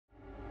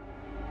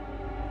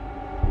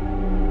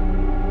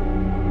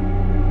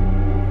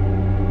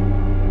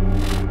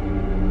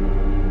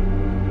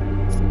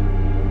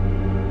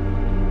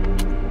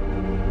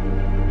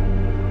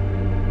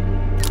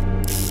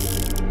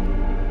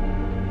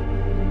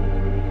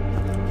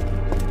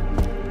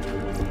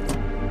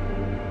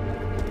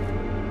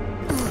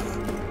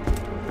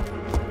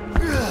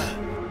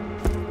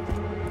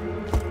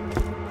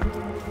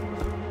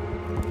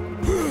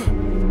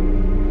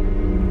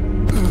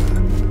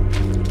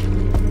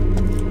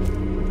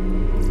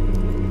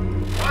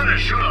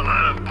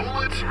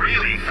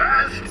really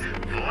fast,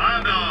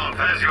 Vladov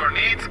has your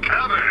needs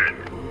covered.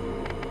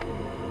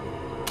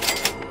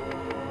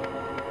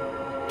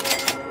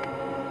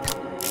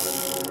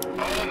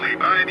 Only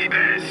buy the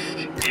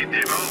best. If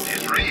the vault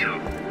is real,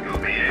 you'll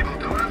be able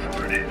to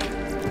afford it.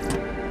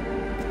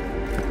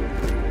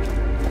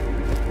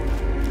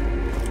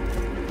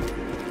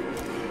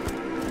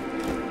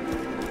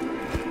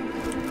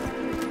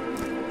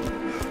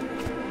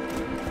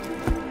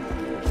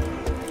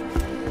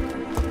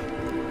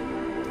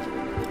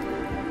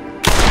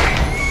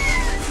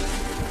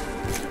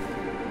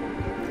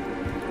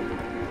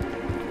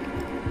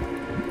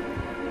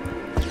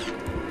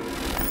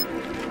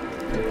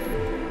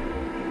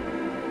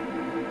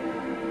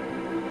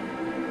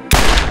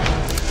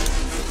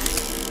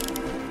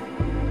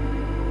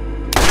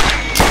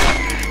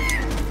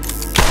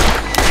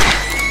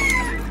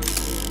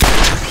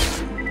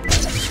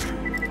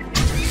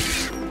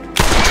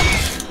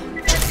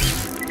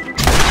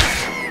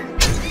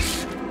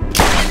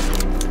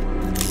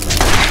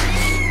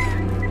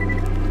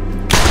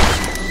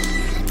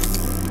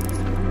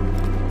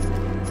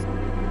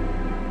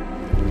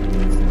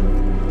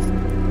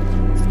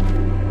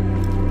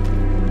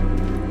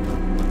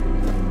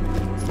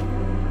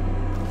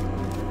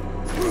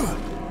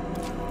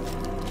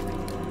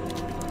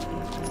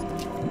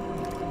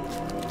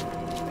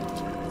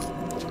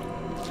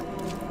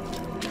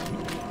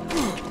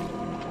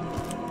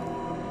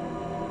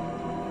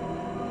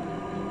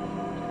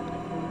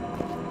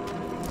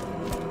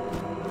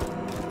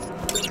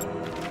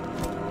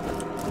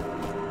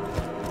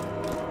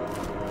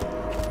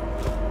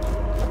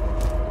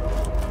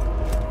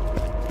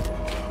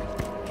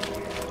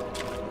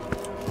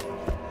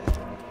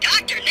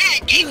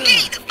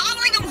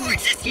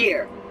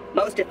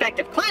 Most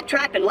effective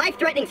claptrap in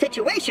life-threatening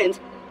situations,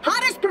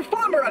 hottest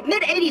performer of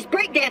mid-80s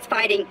breakdance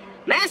fighting,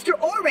 master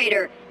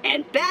orator,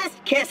 and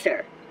best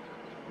kisser.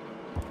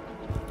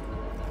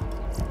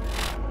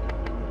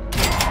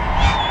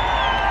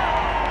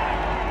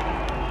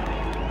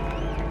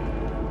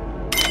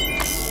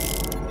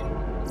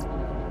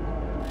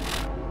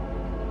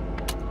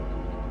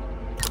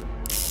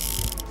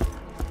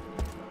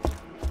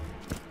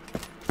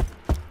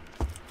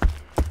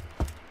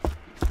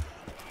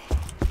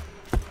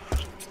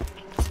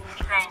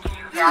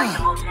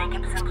 Valuable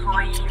Jacobs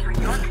employee for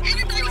your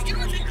continuing in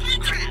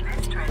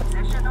this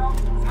transitional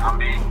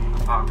zombie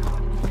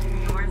apocalypse.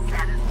 Your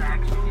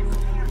satisfaction is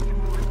very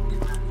important to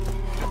us.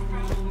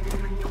 Thank you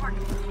for your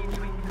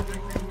continuing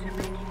commitment to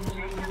making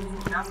Jacobs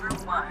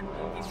 #1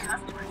 in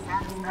customer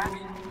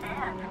satisfaction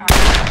and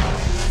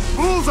happiness.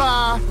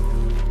 Bullseye!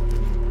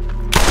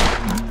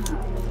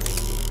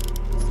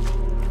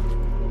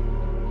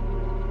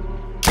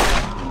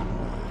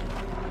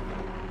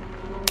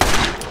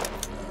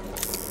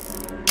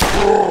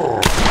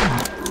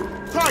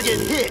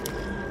 Target hit!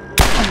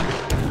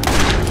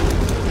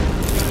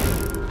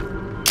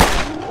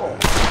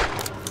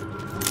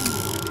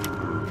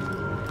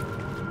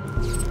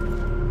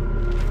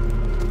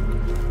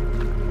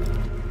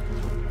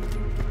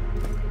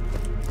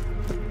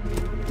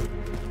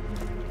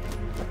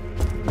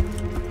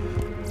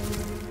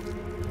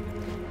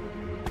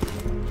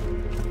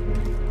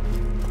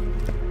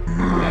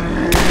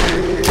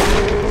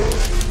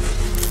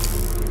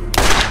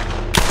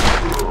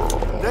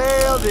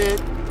 Nailed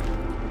it!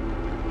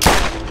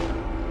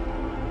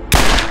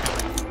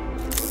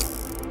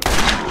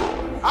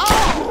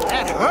 Oh,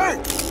 that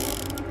hurt!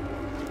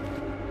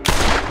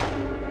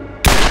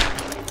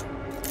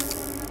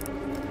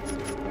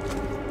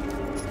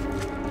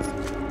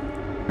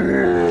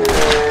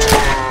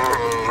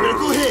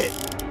 Critical hit!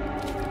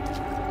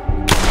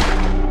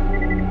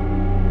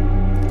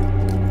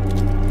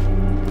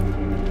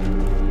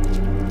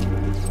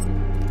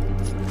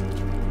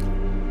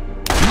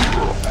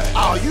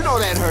 Oh, you know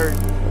that hurt.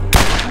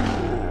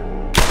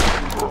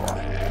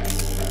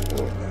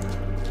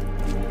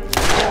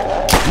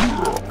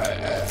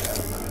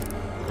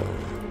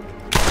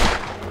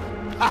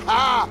 Ha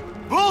ha!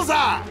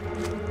 Bullseye!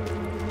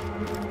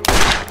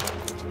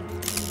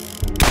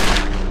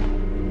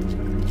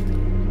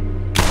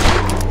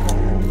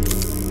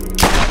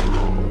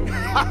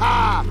 Ha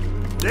ha!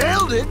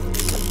 Nailed it!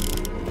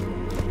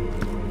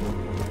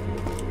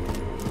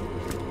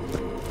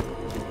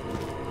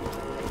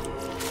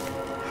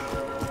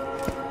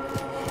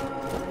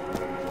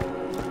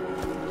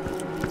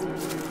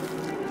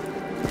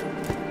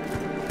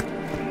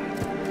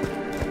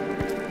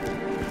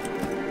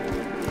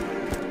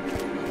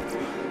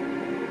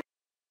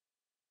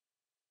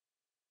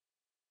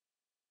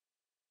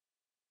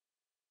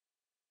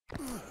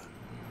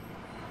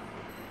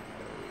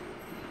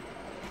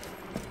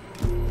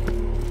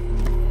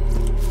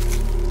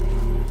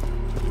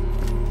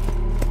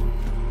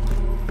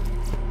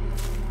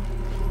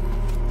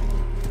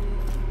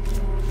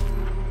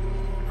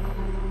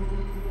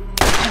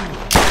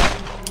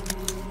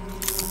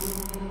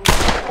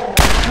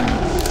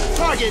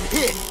 Target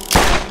hit!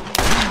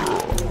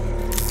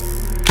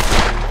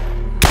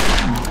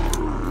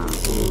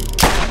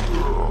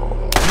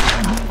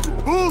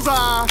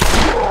 Bullseye!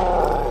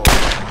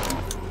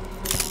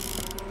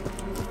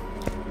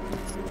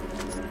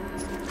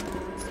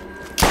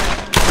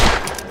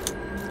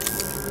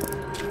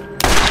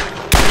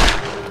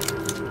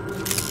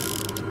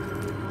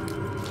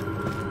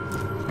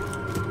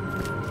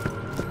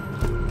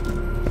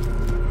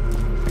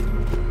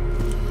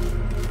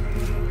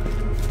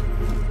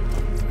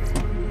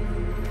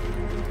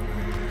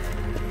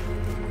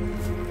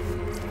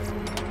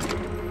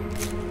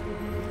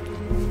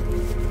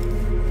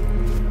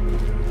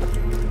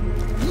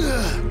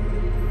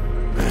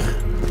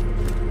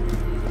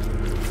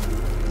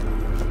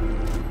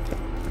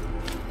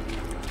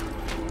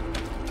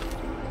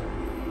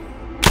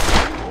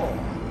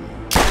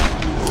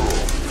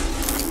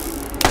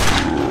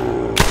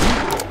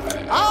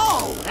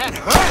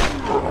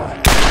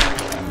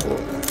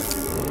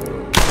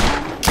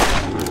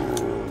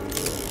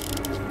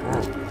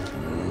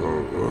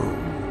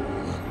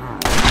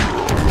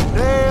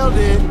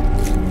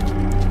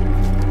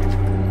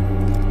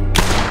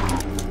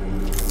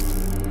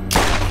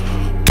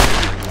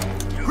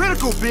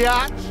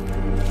 biatch.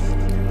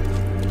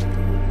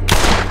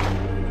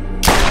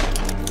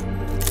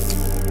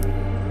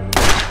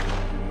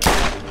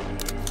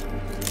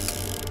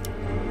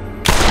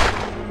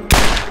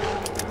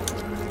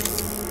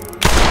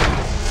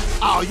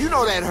 Oh, you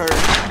know that hurt.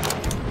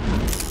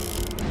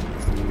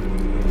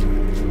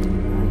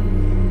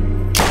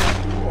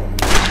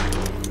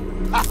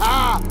 Ha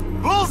ha!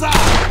 Bullseye!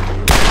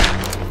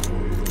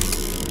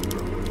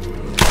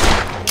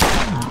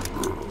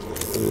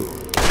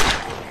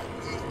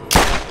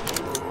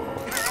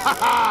 Ha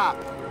ha!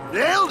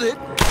 Nailed it!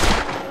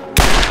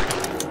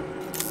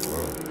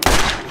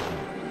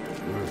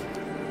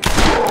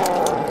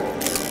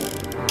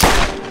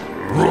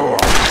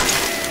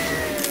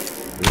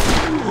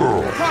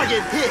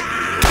 Target hit!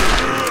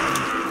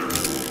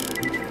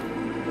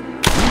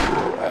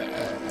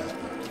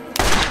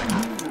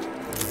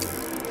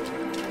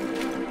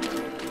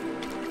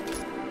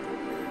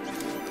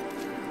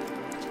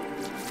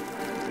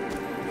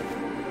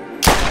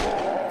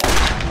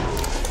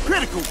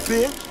 Critical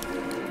fit!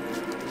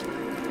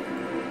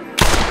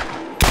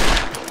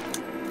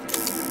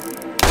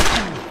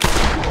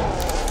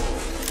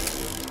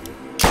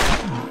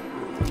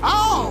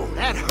 Oh,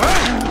 that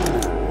hurt!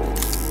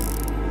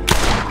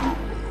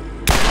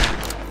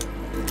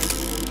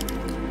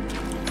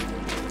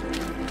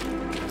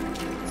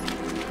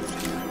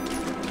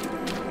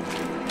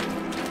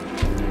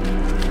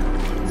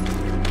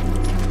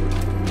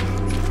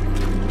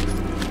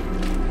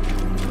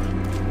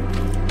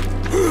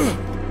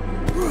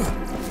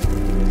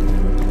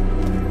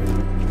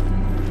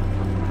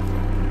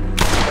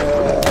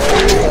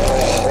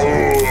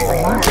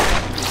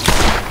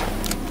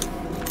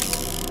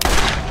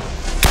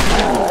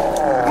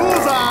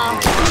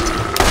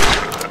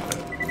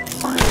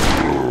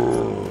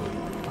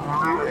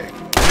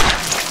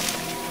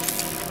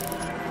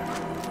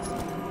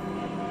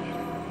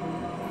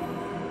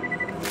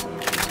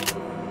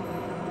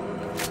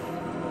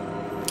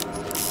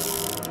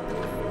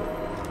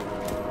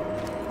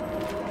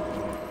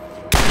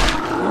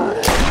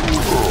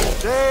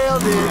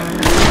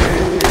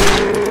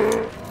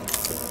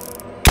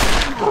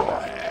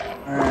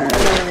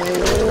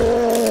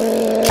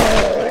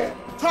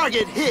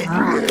 Target hit!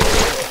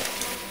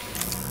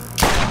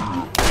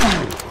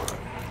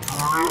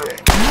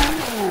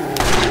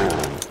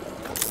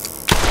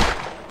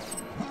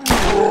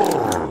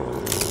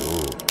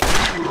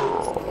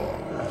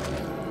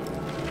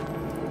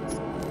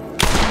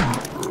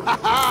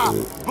 Ha-ha!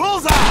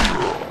 Bullseye!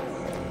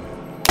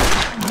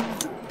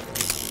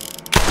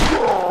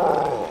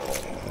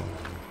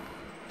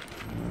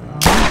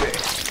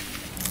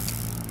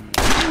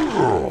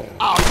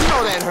 Oh, you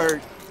know that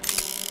hurt.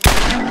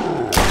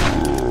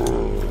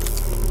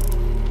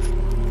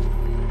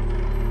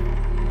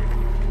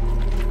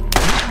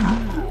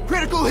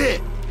 Critical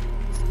hit.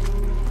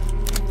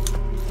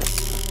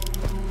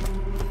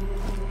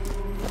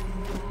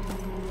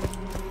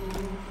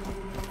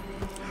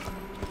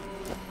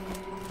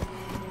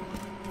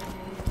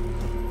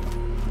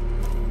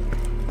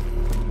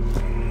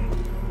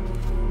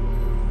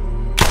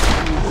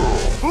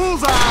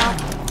 Bullseye.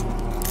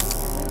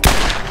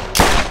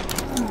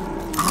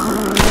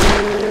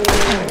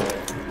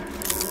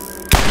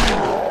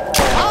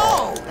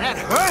 Oh, that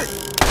hurt.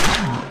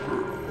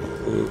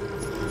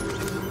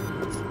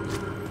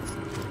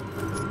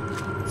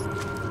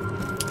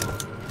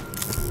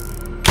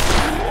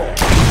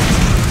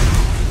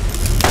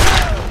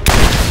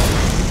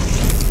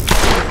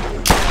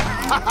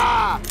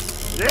 Ha-ha!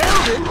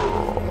 Nailed it!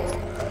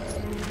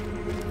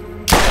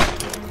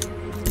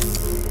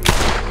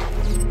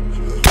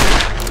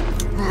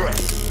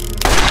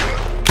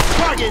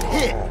 Target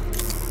hit!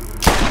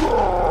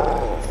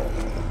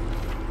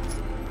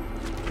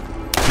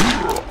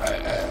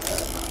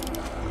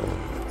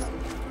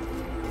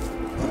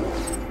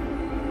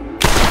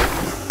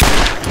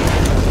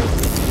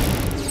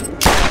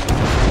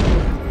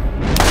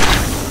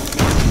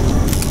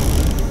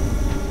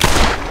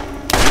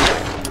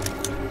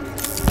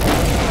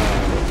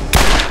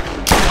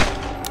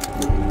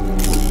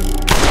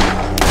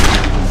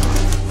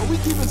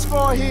 Keeping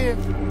score here.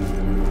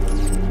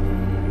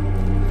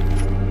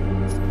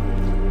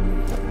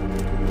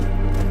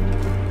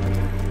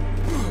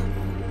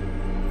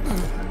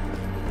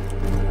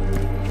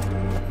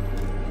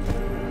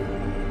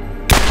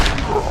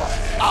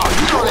 Oh,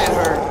 you know that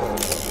hurt.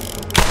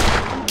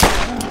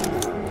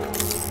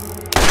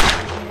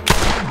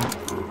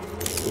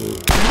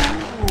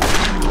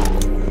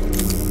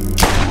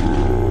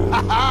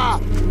 Ha-ha!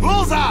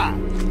 Bullseye!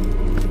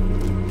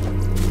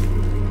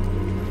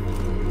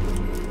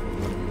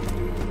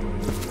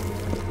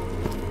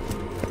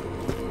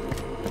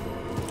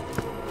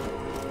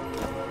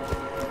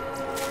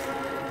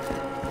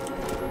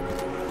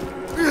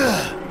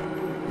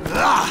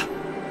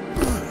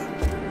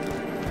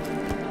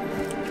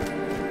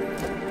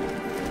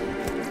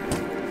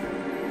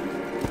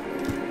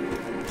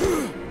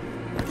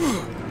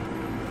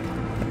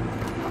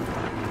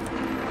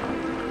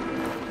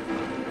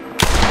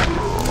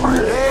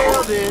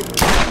 Nailed it.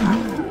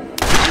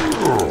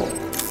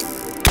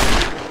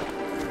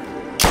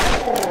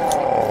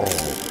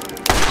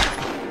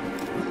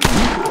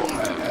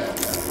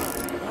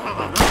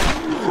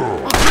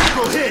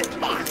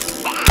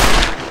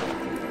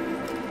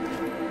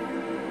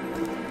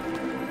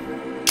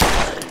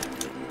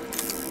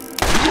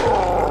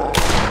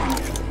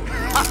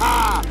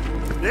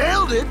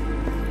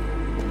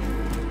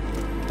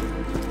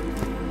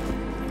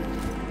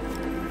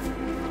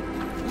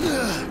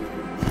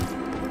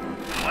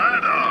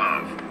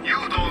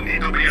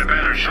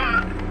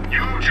 shot.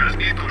 You just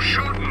need to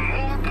shoot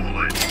more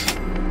bullets.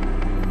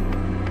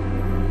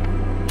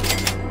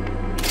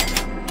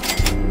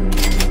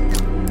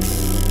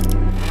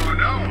 Who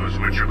knows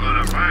what you're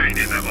gonna find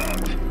in the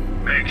vault?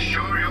 Make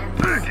sure you're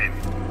packing.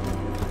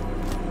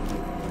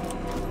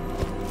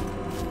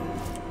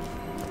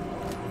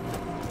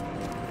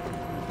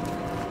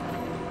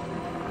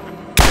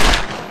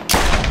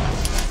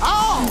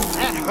 Oh,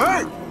 that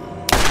hurt!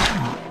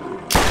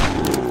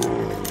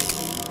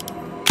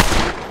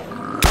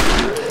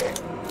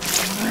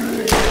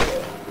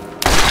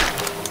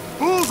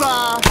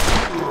 Bullseye!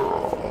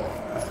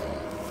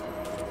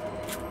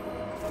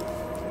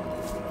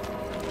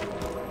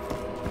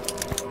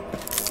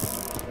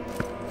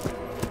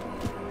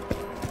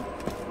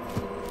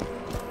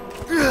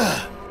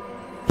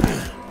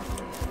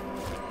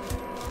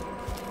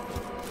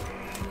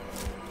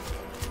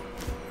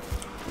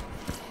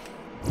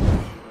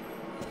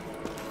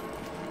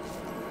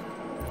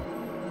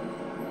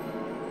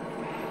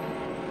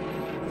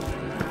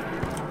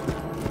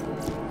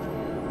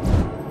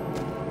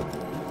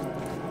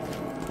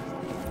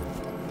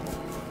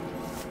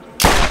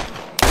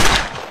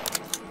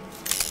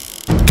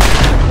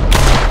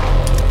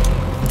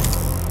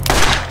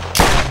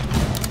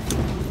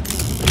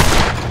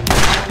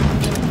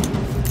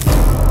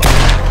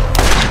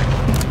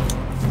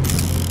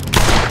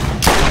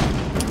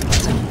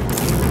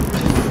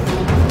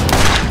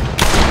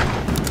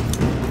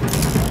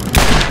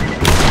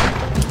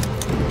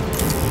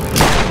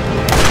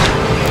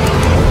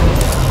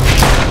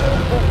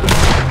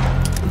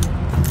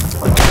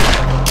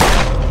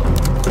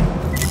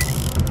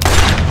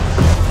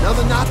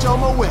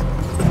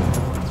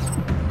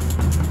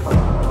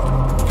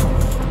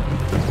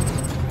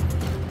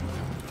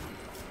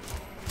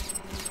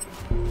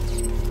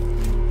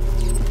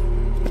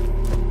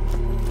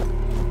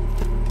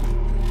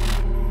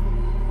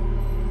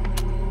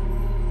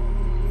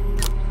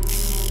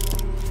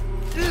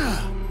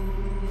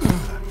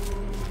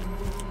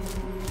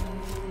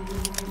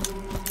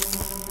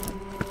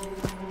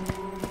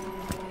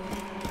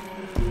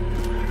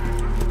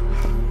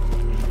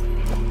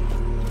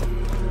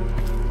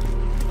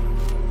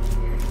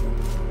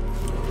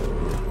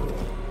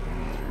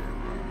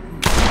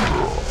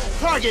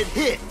 Target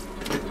hit!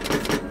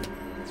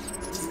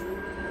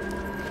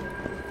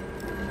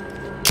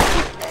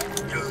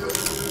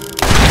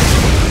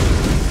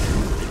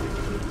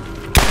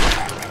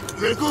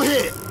 Critical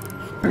hit!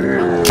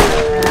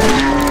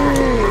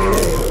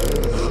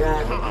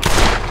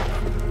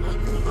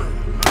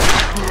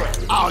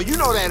 Oh, you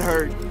know that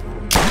hurt.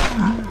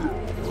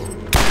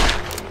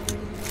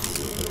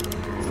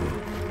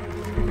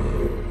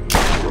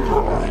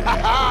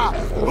 Ha-ha!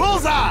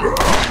 Bullseye!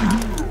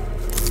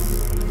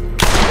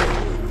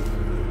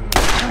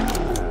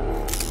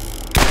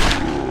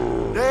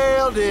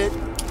 Nailed it.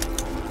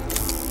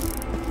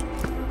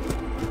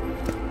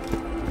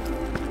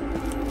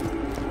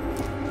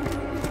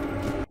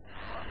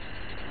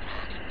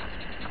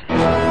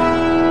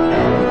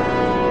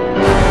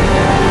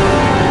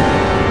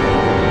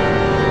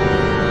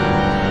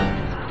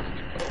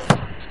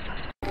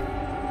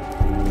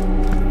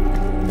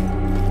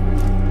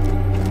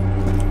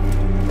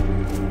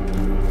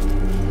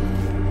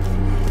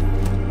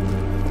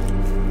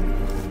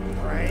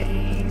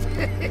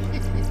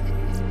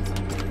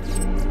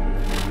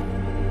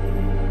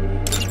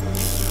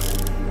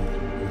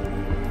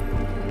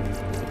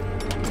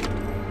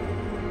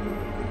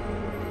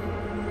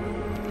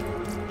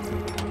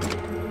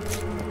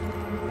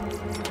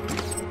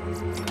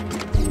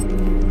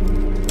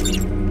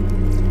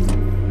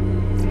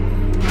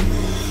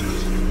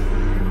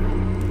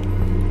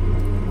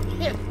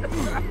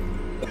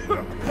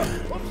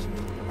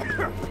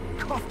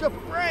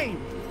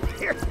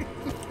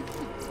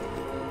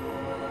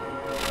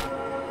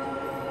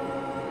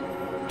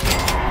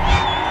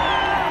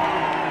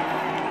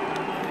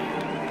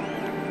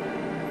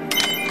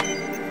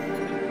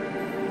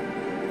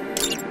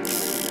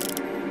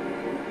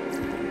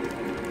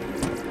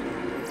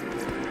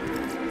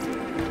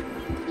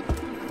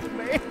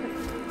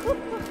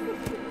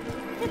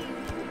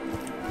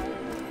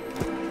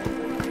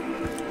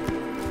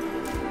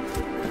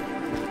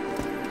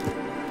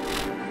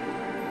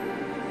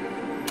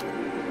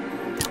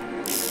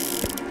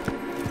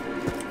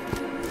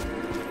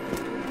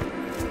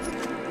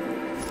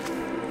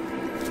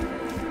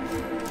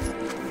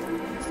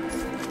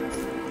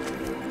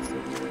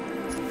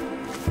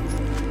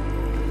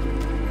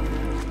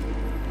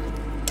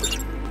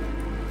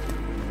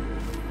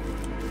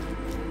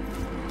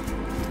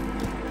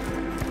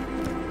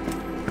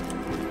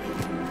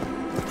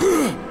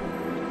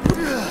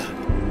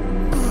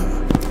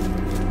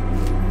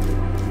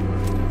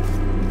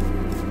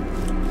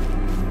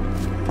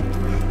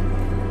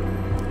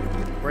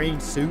 Brain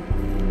soup,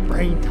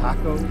 brain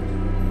taco,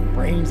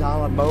 brains a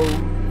la mode,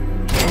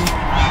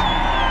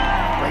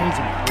 brains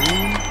and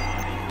cream,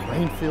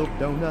 brain-filled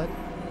donut,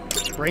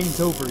 brains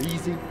over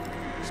easy,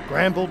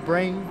 scrambled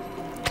brains,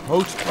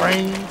 poached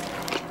brains,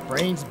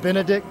 brains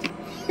Benedict.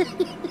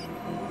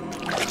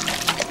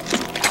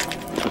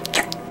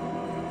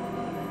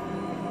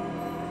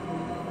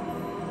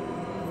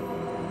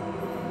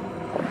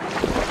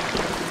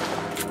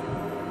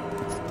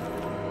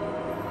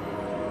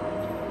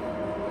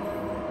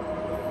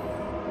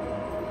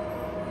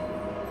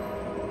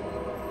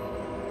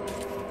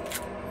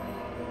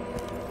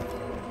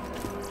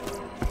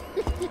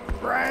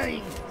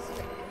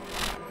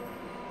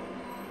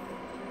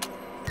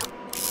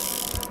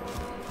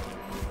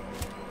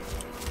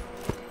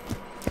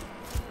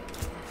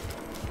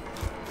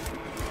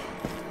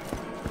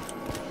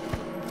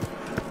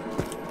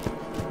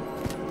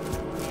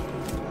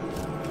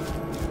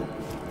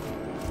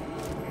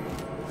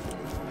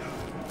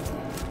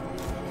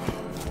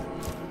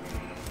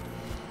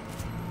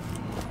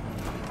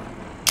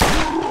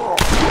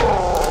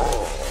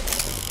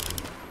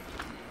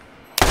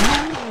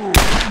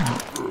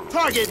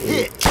 Target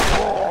hit.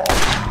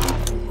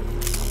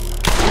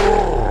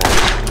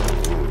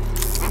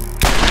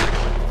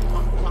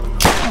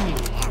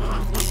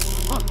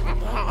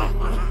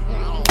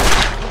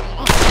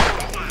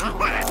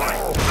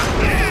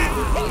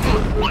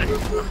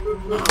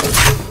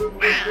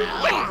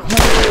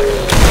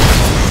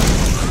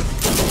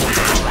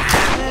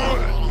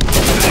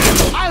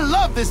 I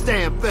love this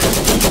damn thing.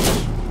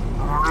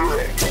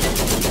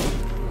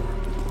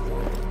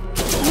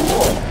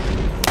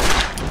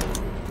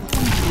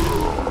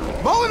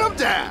 Mowing them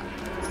down.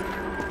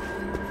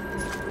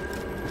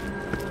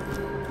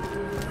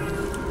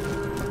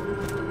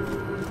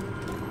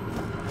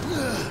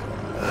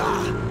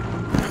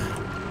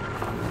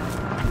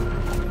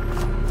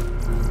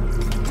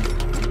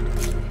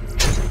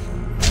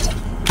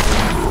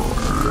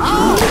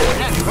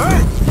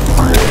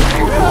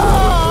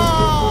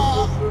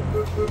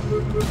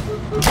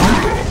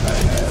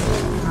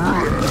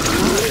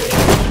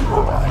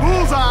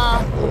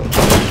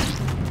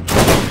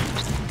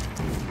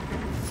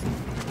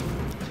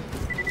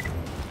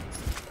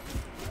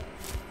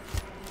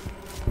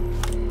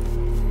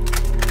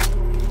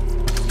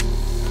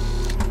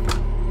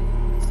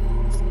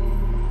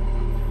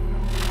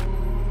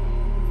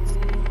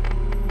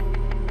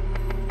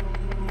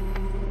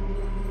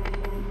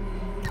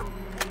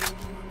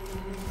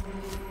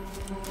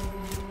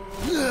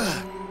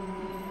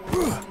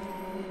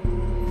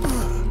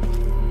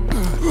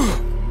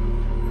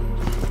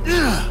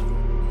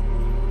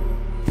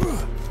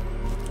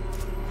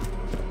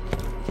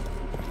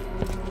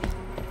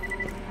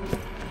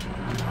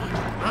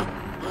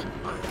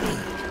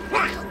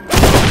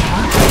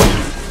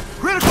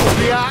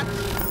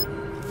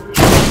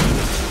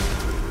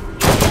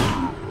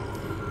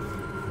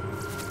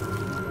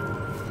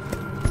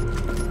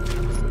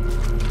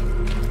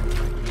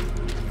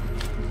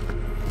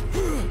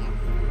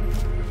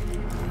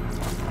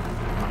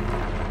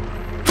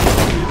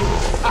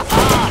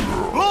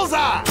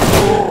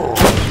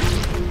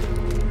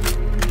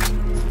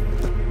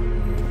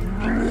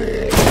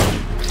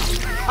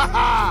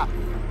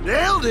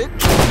 Nailed it!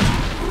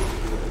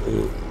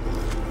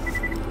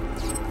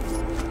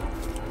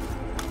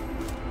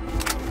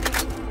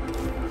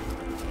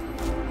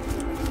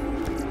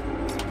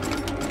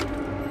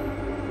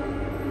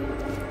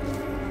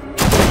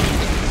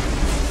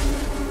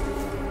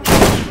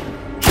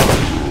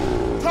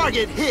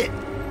 Target hit!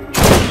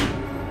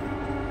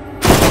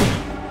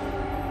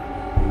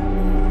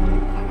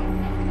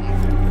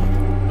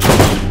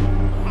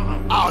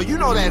 Oh, you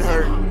know that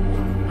hurt.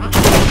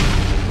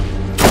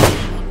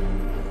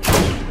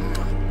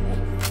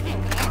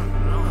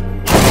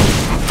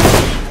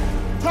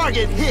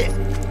 Target hit!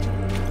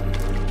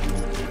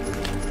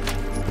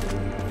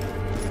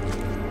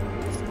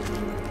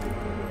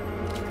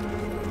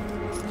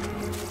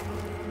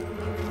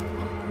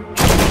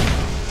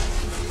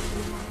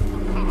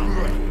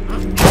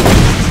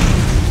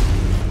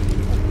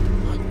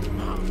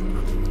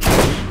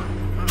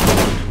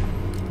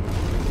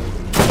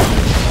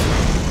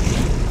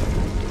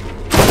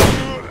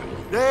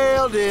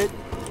 Nailed it!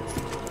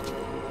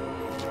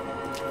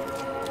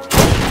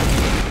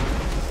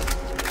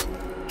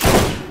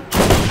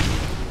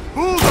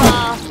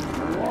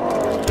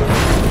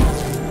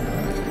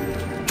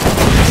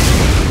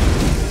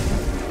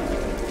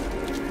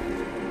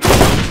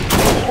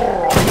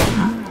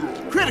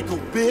 Critical,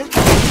 bitch!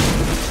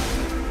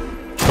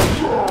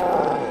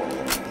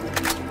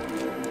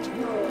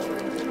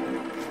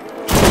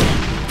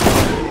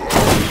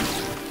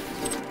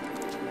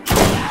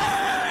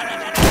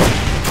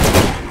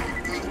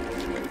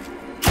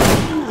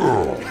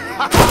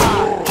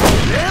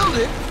 Nailed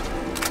it!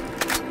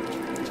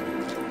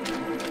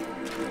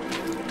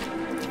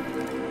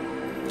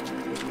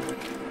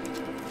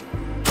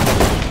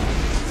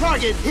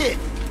 Target hit!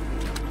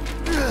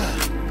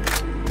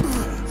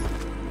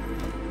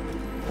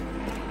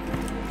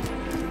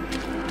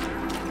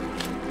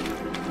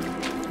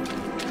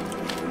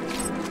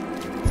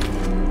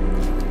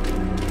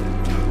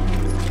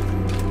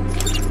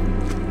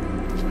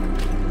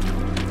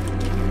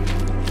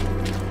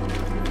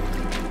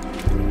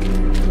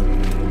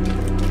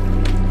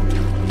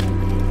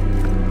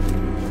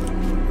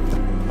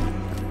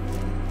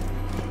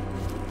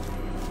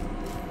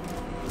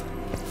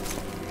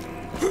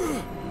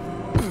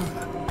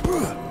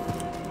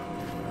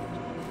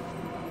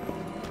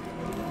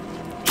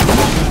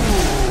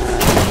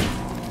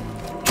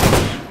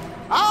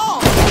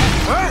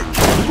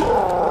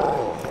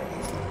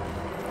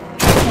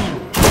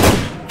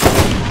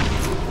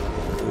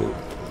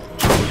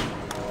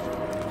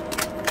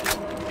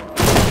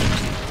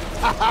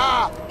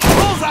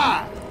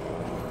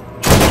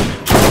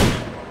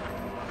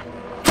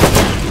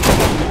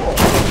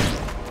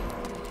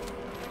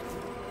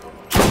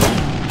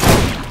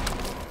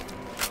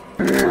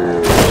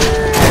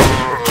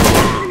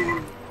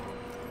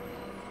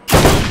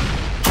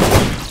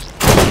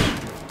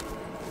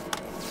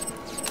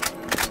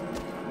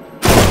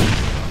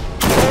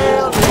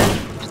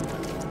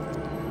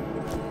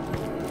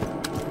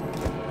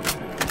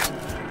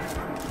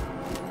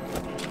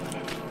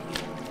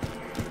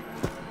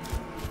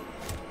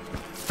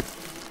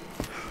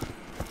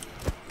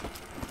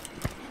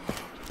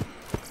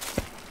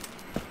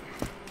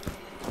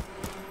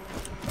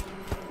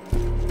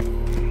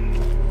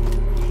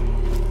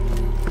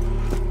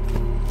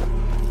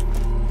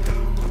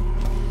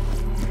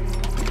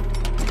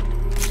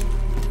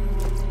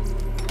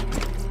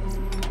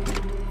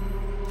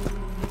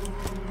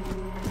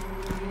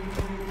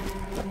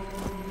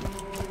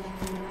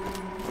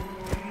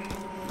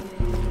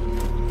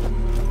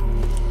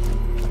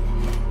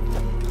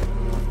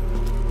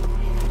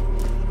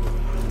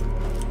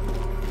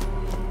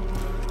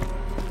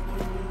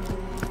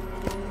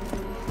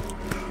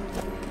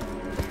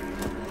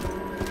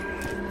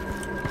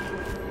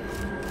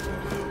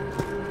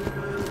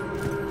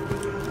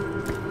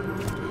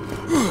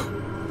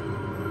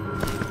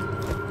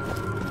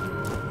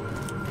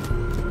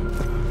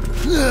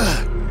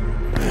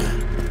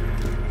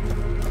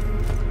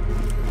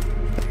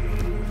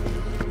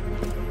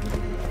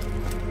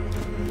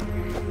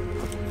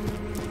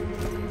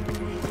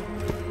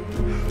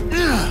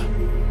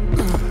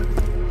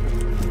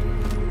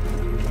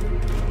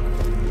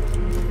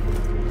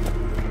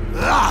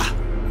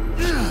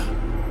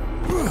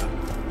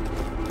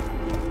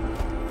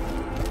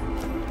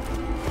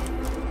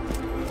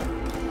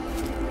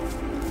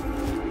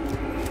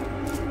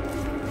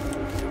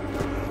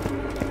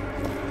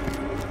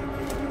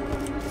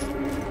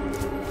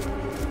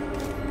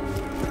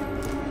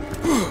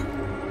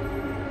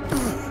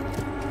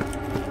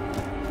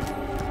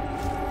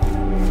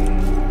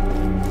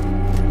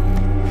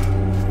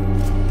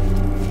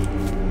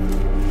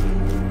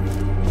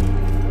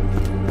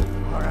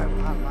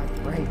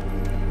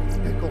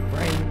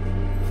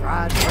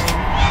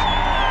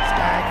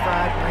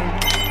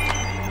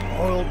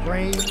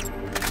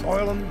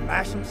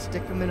 them,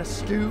 stick them in a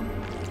stew.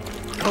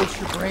 Toast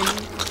your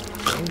brains,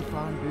 brain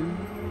fondue,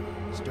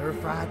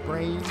 stir-fried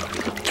brains,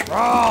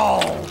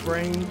 raw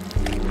brains,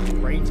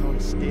 brains on a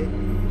stick.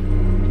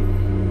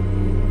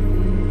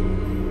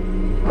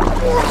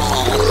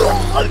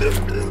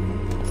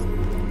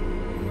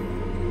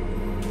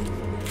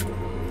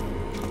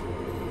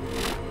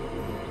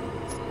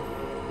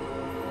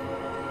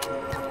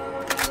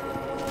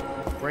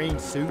 Brain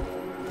soup,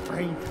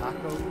 brain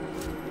tacos,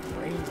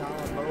 brains a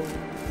la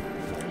mode.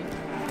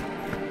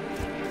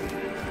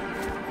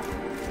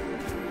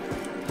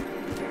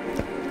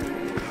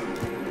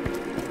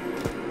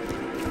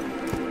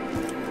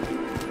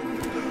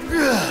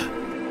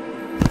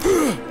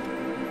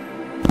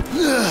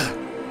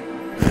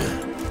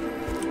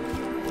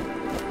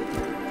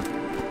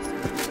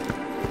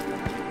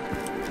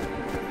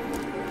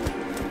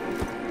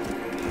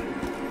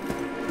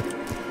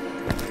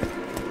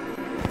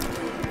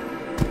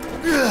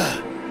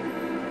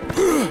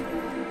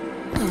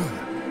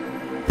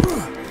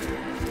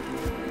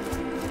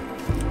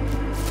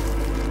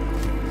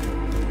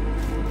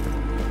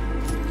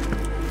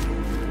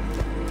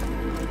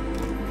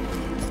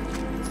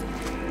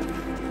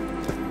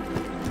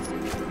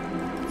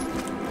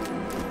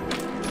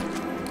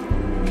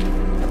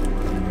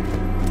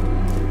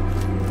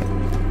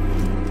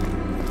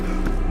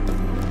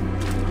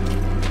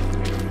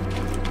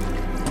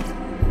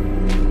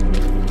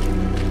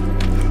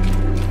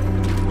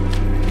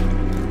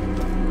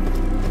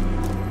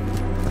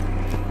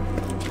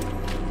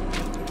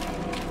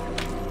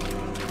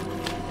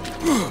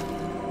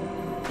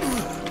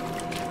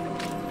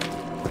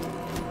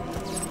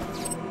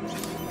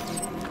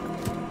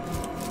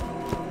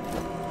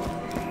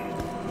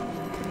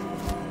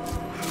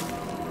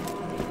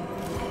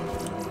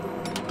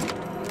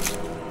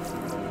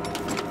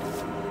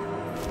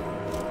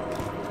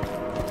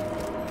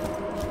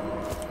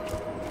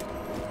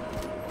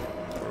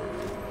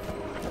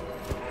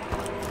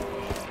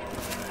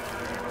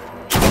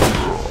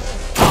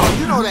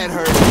 know that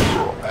hurt.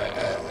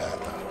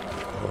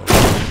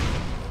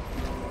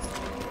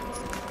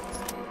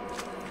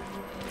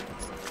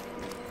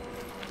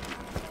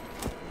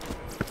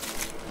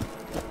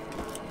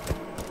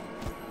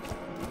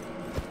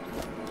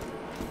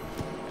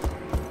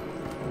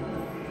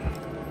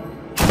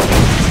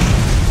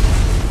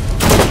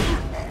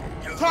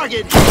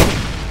 Target!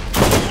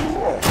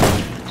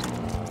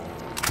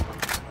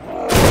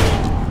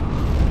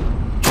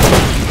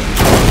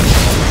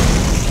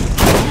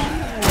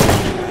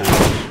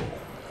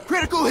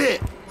 Critical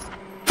hit!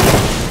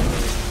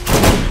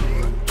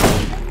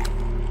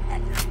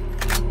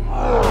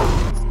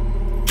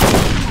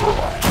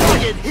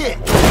 Target hit!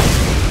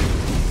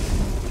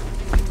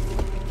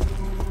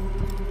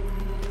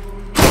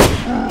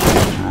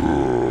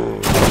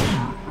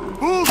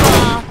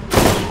 Bullseye!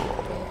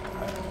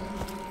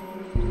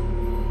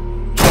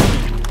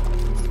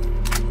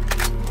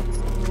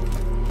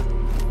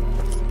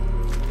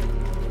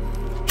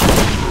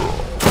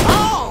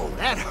 Oh,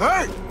 that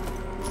hurt!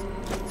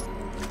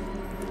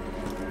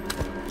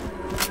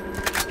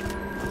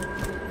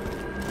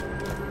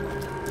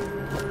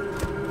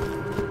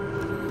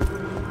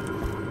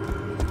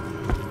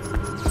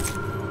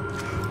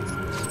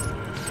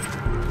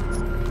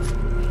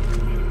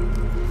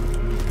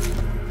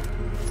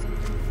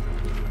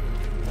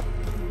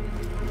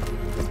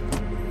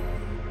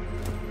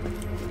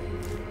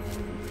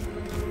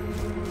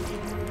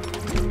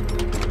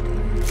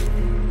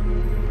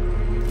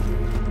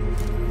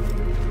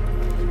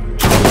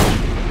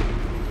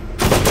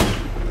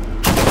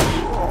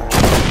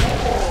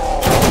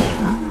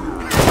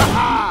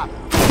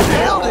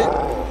 Nailed it!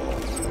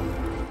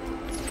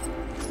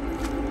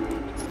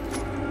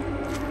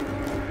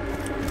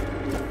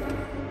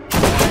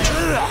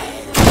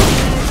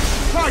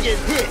 Target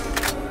hit!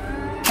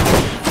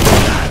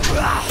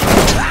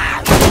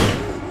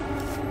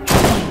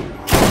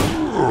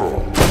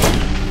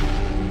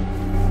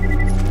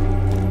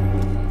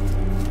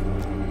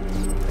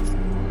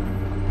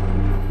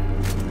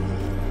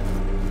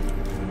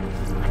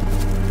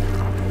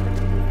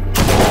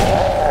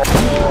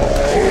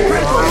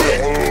 Critical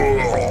hit!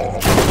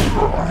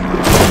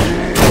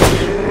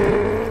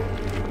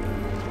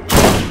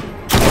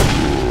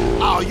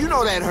 Oh, you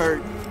know that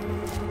hurt.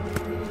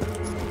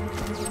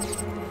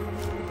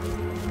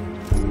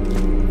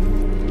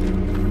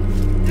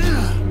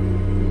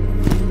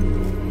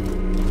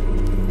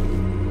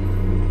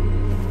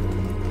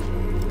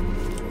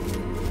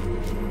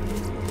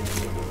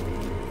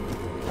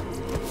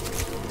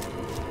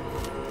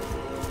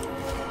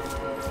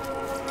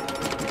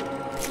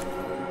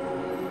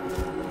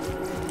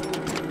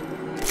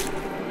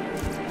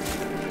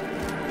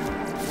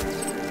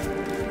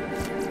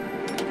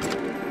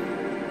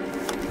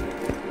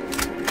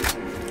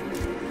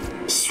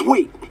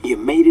 Sweet, you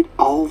made it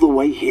all the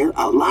way here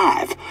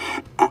alive.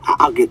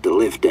 I'll get the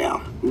lift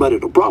down, but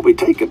it'll probably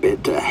take a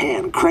bit to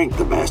hand crank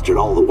the bastard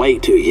all the way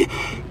to you.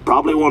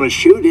 Probably want to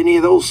shoot any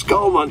of those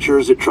skull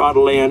munchers that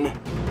trottle in.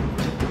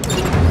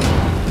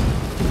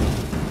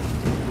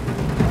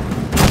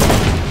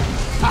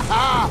 Ha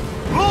ha!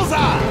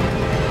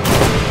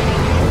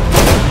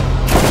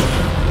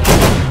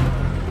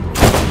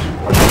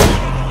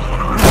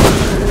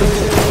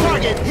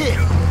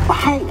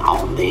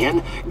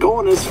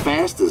 going as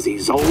fast as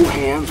these old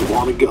hands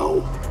want to go.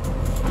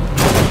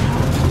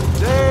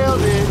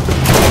 Nailed it.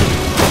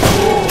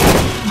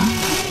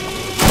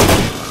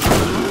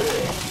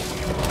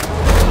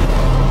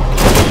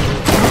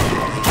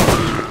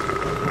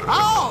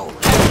 Oh!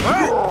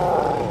 Hurt!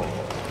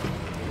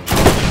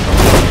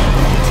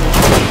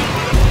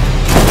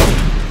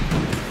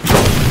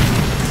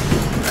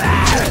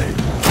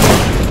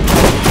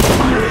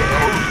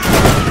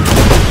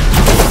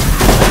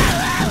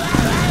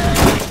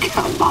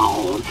 Come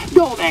on,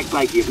 don't act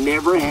like you've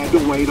never had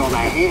to wait on a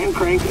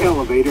hand-cranked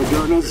elevator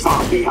during a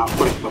zombie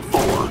outbreak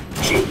before.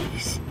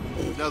 Jeez.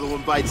 Another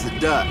one bites the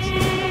dust.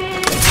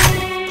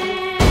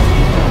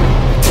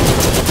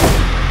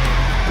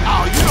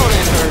 Oh, you know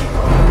that hurt.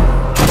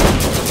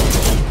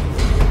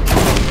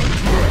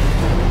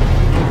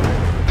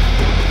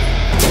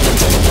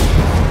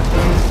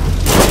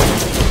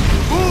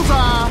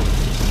 Bullseye!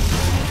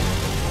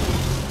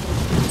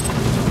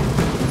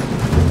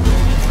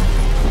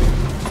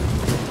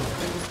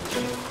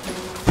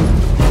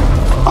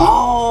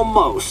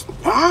 Almost.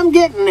 I'm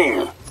getting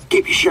there.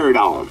 Keep your shirt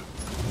on.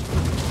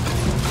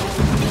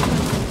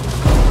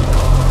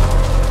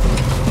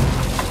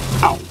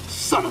 Oh,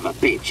 son of a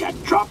bitch. I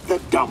dropped the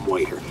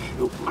dumbwaiter.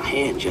 Oh, my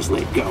hand just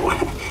let go.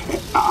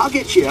 I'll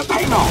get you up.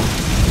 Hang on.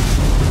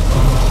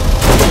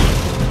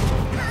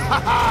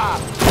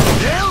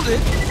 Nailed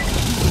it.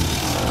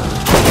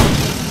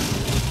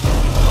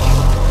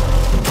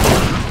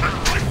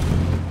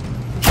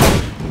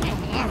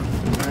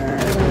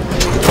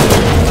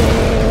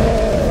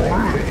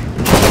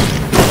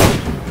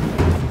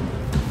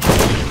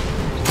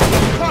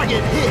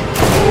 Target hit.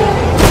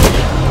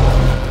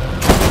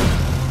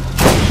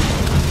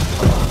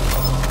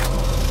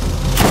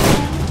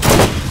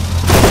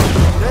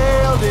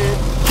 Nailed it.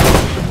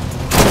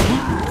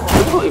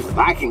 Well, if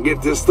I can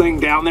get this thing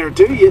down there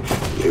to you,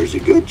 there's a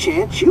good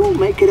chance you'll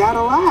make it out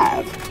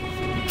alive.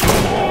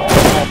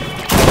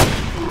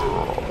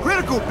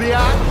 Critical,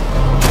 biatch.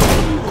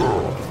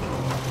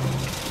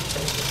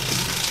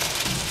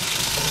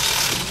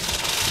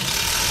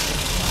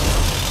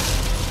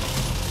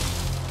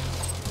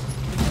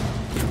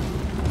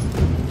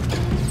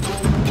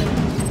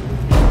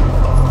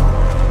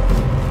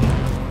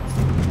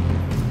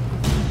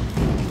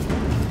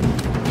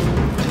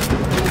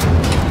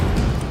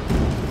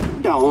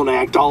 Don't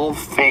act all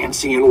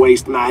fancy and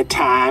waste my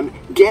time.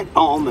 Get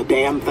on the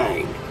damn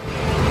thing.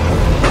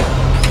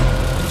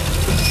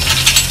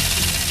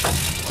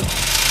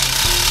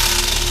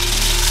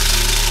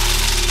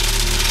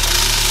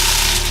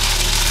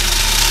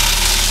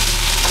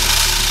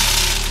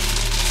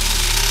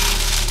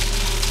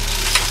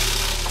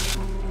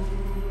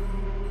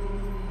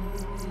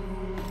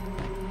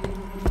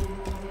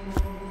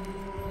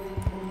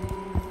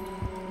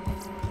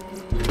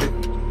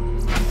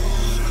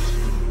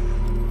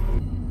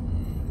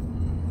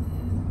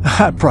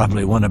 I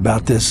probably went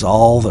about this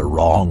all the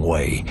wrong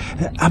way.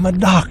 I'm a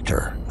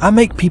doctor. I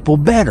make people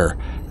better.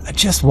 I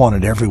just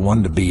wanted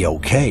everyone to be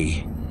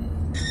okay.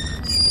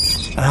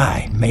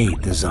 I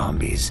made the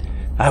zombies.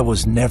 I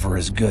was never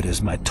as good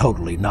as my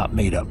totally not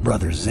made up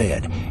brother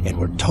Zed, and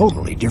we're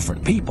totally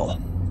different people.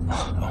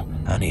 Oh,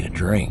 I need a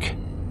drink.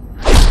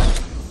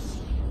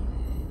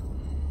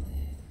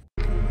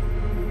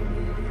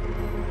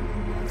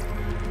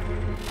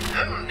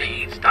 Who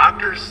needs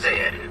Dr.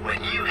 Zed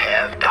when you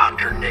have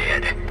Dr.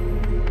 Ned?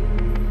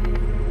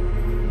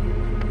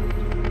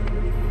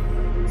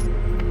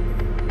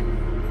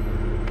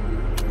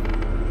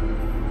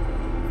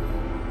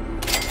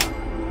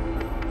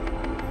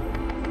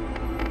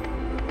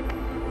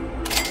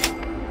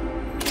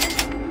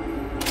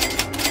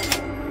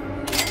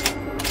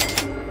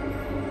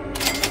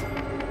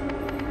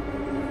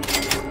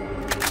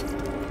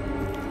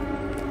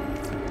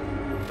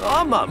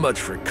 I'm not much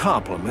for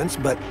compliments,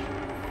 but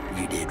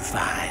you did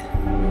fine.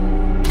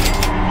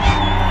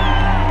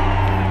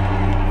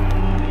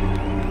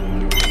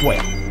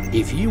 Well,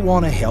 if you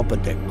want to help a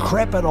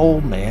decrepit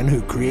old man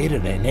who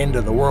created an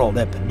end-of-the-world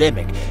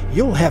epidemic,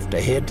 you'll have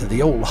to head to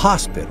the old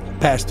hospital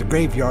past the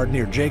graveyard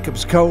near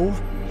Jacob's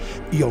Cove.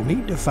 You'll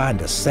need to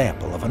find a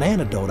sample of an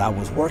antidote I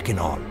was working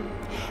on.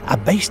 I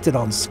based it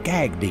on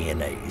skag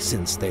DNA,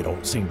 since they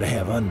don't seem to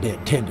have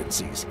undead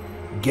tendencies.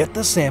 Get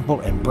the sample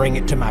and bring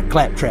it to my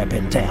claptrap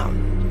in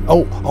town.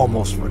 Oh,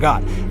 almost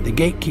forgot. The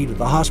gate key to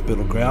the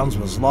hospital grounds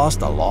was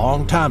lost a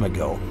long time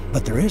ago,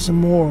 but there is a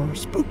more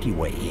spooky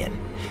way in.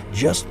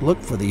 Just look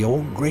for the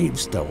old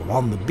gravestone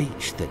on the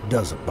beach that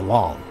doesn't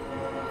belong.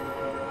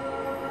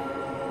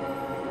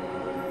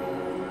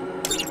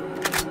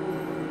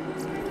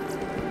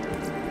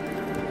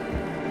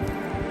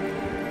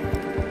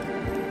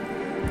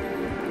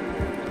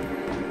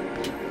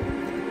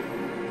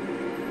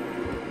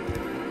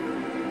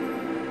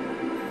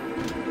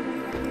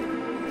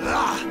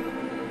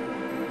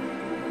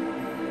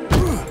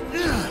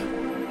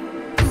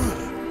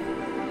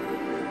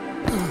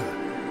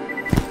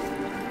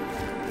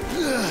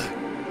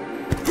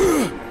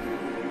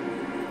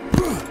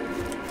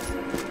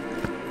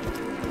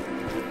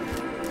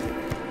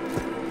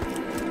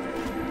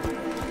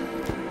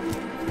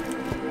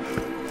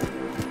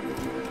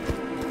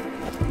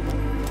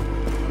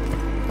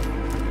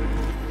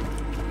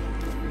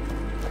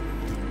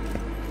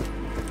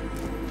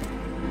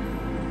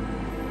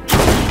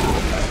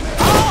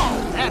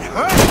 That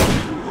hurt!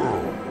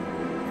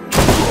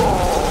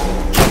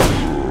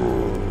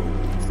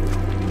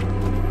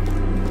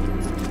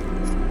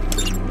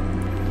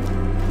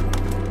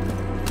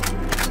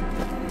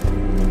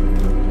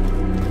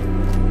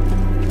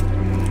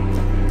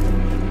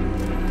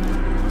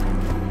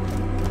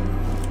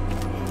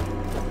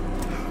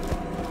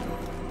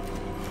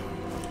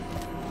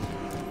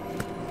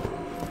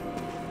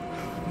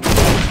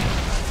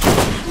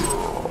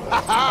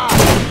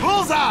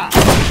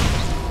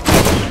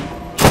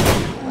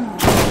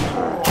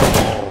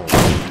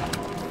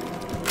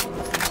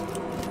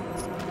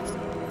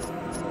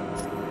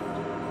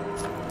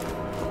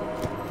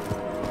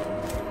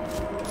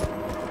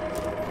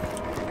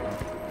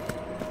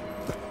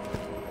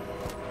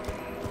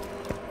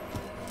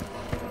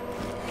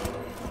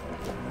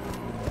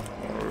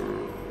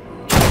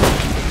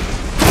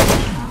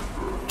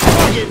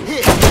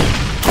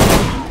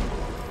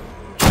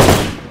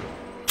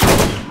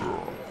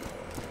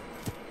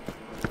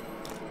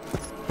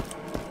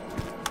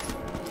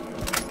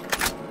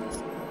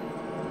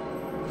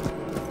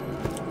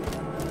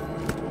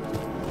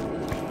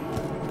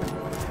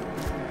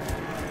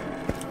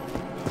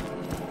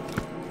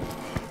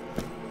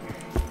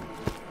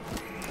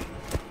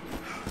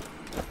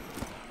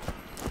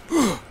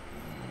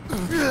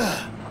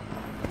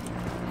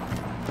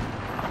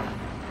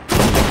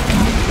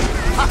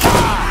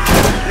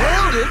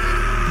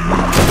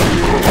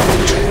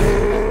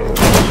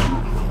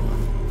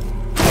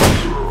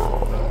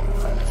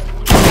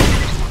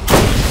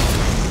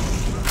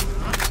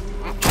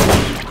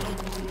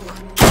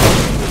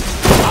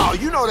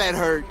 That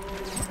hurt.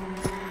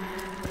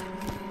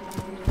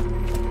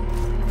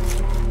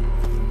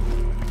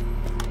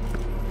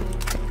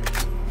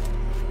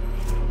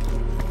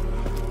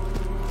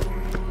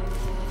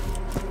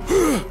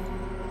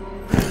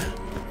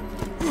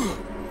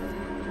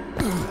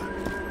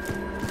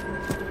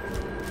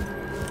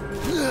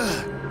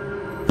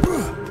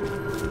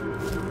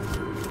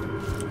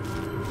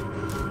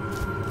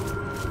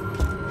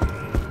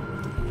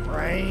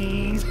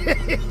 Brains.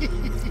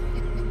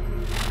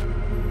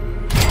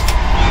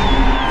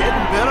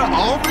 Better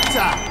all the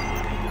time.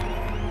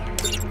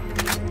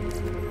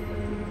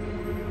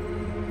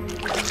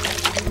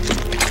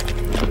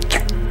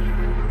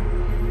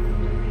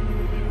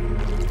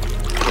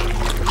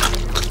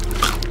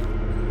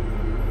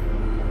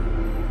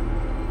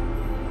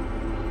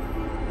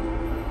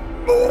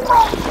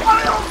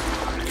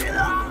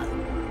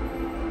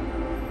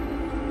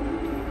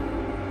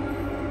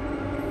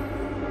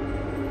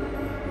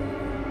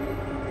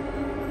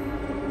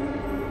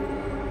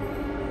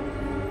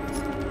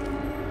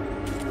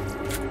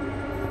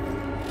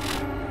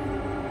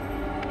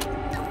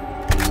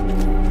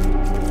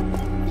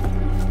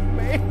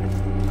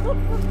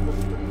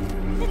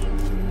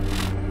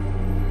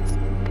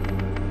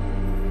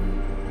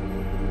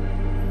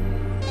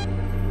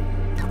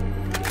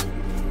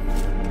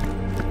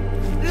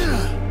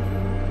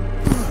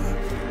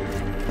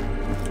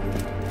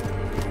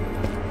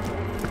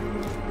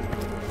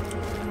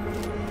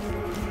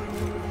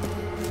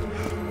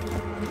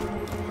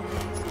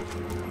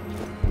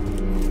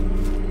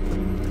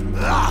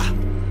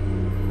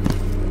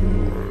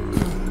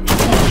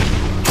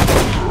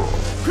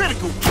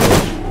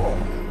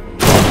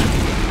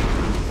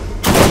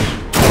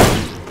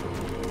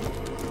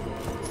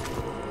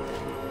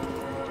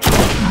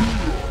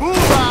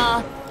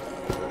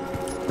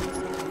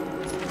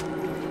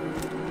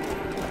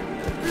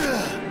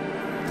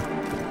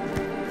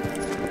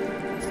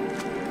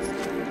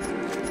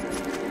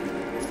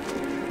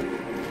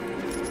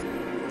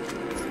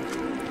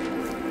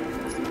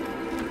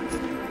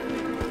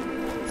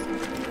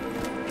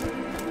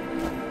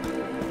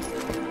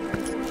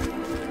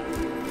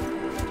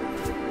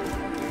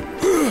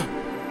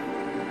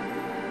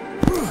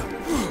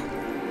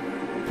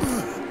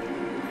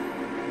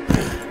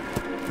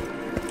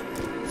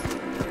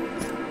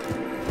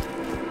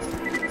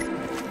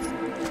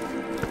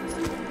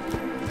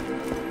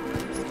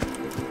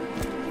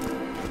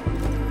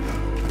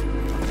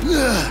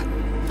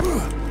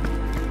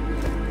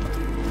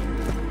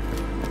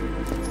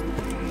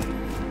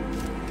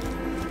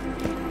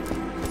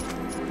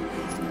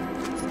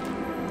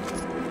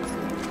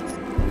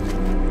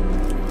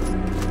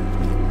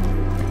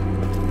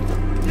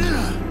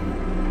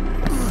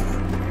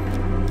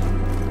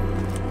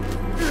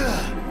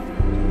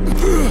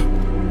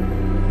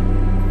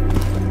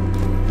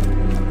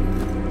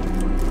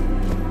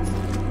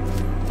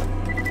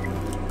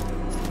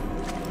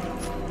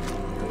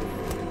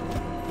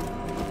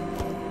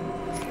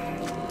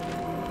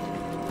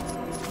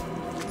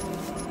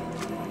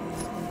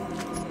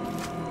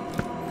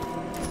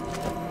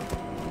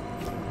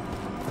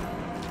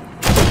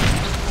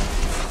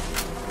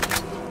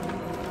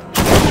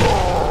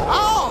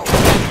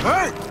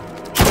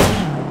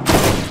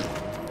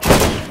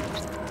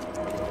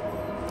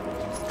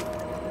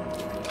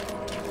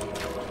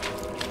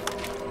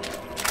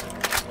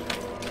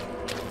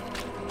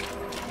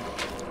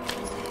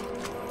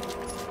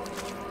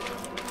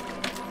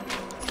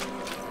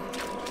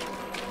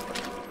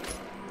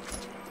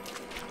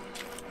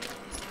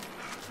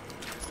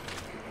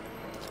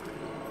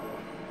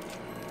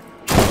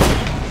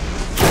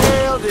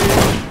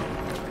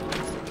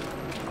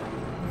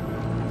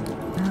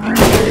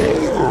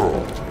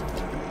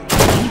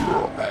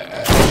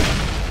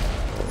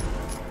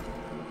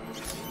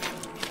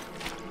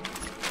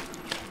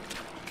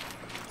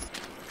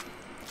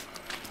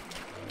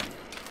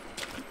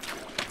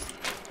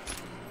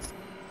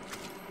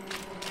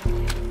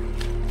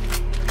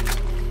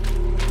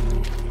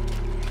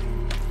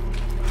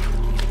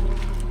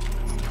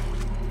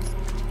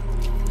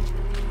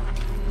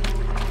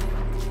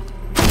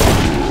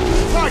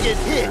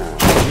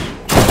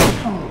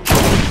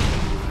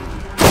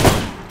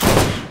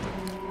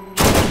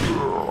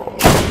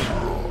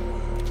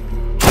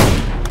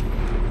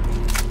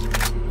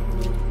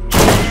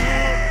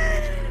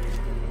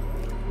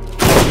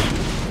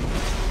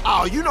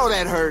 Oh, you know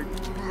that hurt.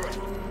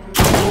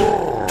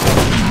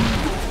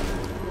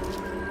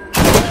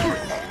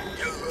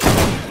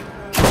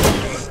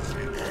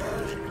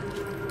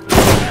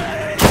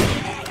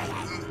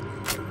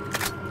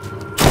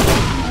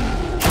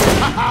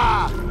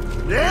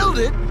 Nailed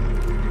it!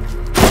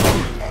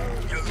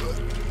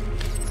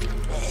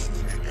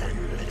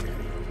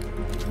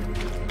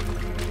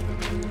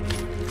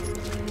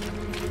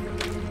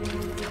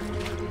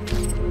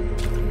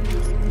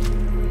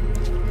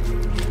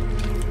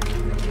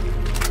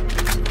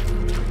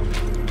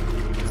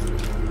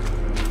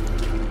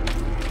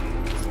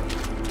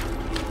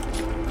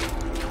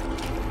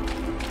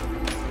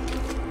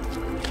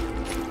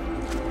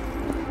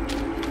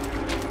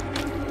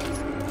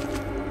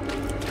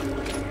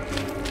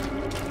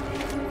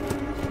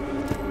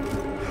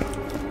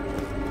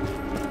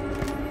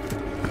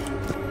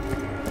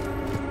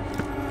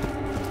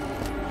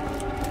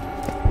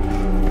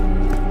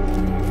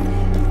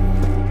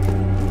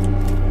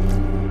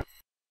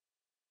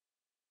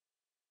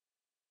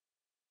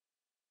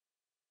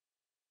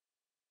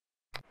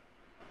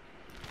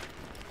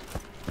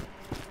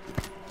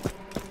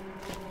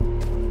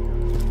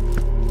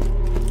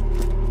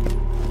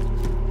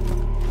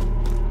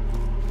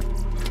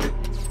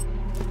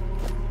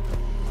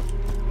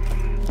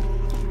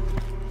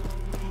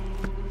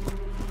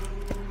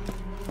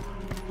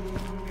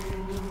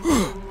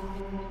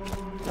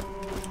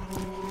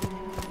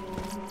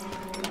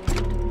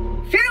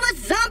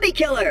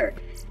 Killer.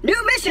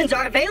 New missions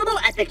are available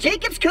at the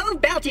Jacobs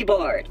Cove bounty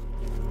board.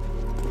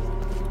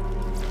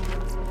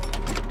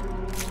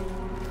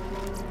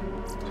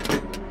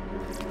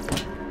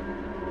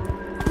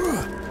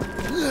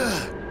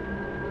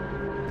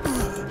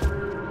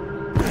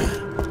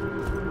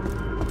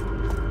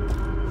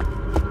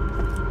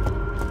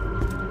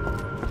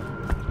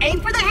 Aim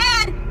for the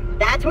head.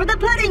 That's where the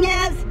pudding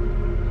is.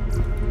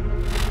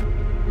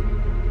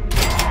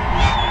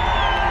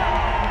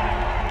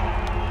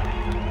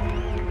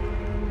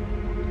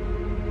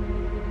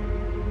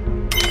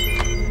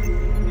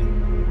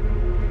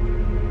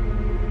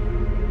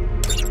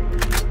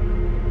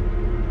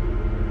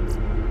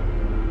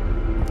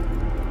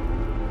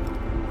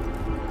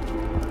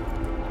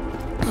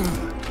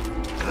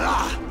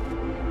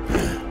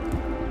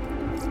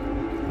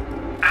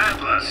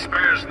 Atlas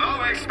spares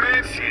no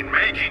expense in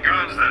making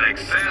guns that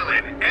excel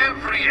in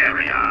every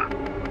area.